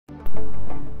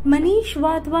Manish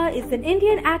Wadhwa is an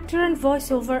Indian actor and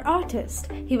voiceover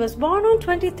artist. He was born on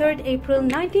 23rd April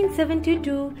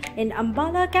 1972 in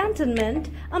Ambala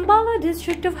Cantonment, Ambala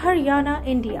district of Haryana,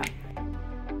 India.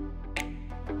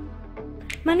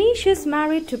 Manish is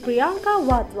married to Priyanka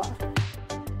Wadhwa.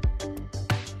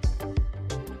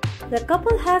 The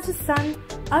couple has a son,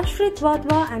 Ashrit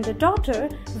Wadhwa, and a daughter,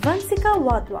 Vansika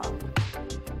Wadhwa.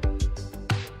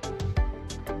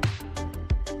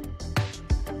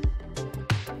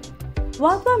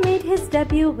 Wadhwa made his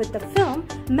debut with the film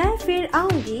Main Fir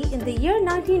Aungi in the year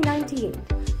 1998.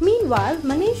 Meanwhile,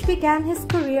 Manish began his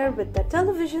career with the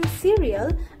television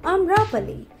serial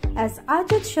Amrapali as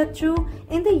Ajit Shatru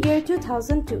in the year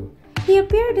 2002. He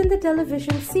appeared in the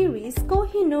television series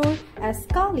Kohinoor as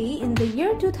Kali in the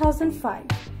year 2005.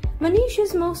 Manish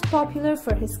is most popular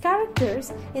for his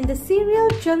characters in the serial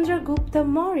Chandragupta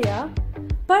Maurya,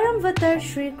 Paramvatar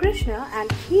Shri Krishna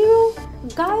and hero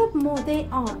Gayab Mode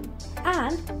On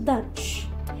and Dansh.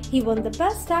 He won the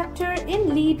Best Actor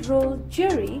in Lead Role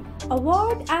Jury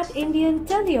Award at Indian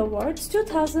Tele Awards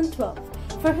 2012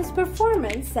 for his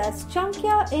performance as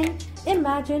Chankya in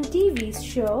Imagine TV's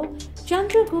show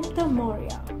Chandragupta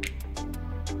Maurya.